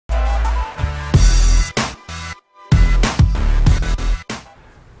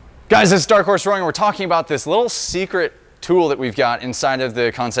Guys, this is Dark Horse Rowing. We're talking about this little secret tool that we've got inside of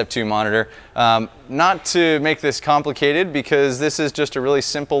the Concept 2 monitor. Not to make this complicated, because this is just a really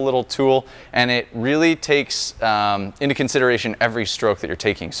simple little tool, and it really takes into consideration every stroke that you're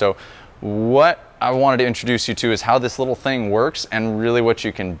taking. So what I wanted to introduce you to is how this little thing works and really what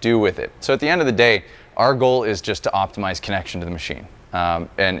you can do with it. So at the end of the day, our goal is just to optimize connection to the machine.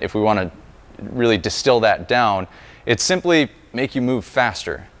 And if we want to really distill that down, it's simply make you move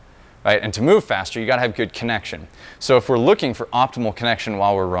faster. Right? And to move faster, you got to have good connection. So if we're looking for optimal connection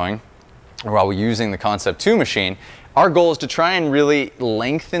while we're rowing, or while we're using the Concept 2 machine, our goal is to try and really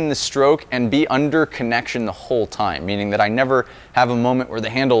lengthen the stroke and be under connection the whole time, meaning that I never have a moment where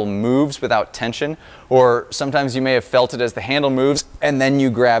the handle moves without tension, or sometimes you may have felt it as the handle moves and then you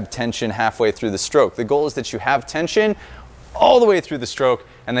grab tension halfway through the stroke. The goal is that you have tension all the way through the stroke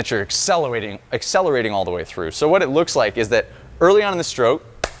and that you're accelerating all the way through. So what it looks like is that early on in the stroke,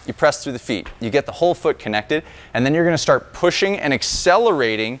 you press through the feet, you get the whole foot connected, and then you're going to start pushing and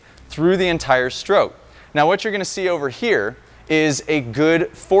accelerating through the entire stroke. Now what you're going to see over here is a good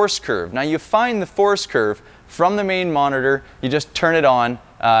force curve. Now you find the force curve from the main monitor, you just turn it on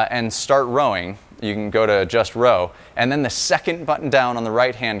and start rowing. You can go to just row, and then the second button down on the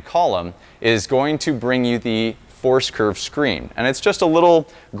right hand column is going to bring you the force curve screen. And it's just a little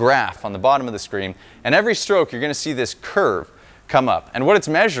graph on the bottom of the screen, and every stroke you're going to see this curve come up. And what it's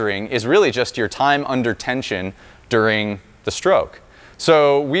measuring is really just your time under tension during the stroke.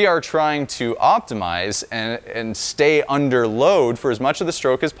 So we are trying to optimize and stay under load for as much of the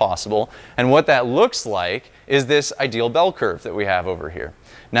stroke as possible. And what that looks like is this ideal bell curve that we have over here.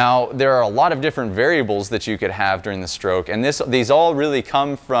 Now, there are a lot of different variables that you could have during the stroke, and these all really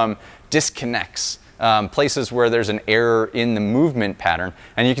come from disconnects. Places where there's an error in the movement pattern,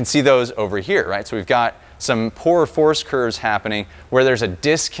 and you can see those over here, right? So we've got some poor force curves happening where there's a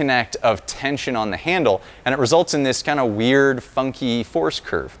disconnect of tension on the handle, and it results in this kind of weird, funky force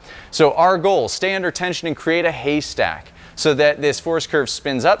curve. So our goal, stay under tension and create a haystack so that this force curve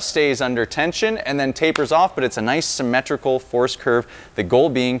spins up, stays under tension, and then tapers off, but it's a nice symmetrical force curve. The goal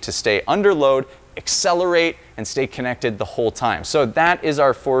being to stay under load, accelerate, and stay connected the whole time. So that is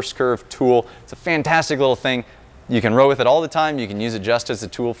our force curve tool. It's a fantastic little thing. You can row with it all the time. You can use it just as a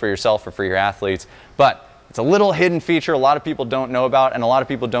tool for yourself or for your athletes. But it's a little hidden feature a lot of people don't know about and a lot of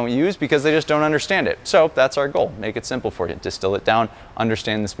people don't use because they just don't understand it. So that's our goal. Make it simple for you. Distill it down,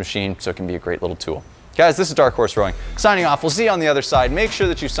 understand this machine so it can be a great little tool. Guys, this is Dark Horse Rowing. Signing off. We'll see you on the other side. Make sure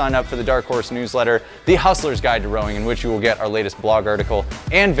that you sign up for the Dark Horse newsletter, The Hustler's Guide to Rowing, in which you will get our latest blog article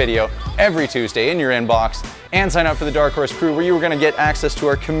and video every Tuesday in your inbox. And sign up for the Dark Horse Crew, where you are going to get access to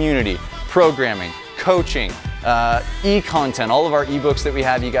our community, programming, coaching, e-content, all of our ebooks that we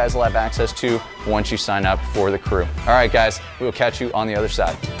have, you guys will have access to once you sign up for the crew. All right, guys, we will catch you on the other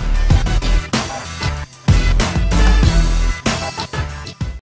side.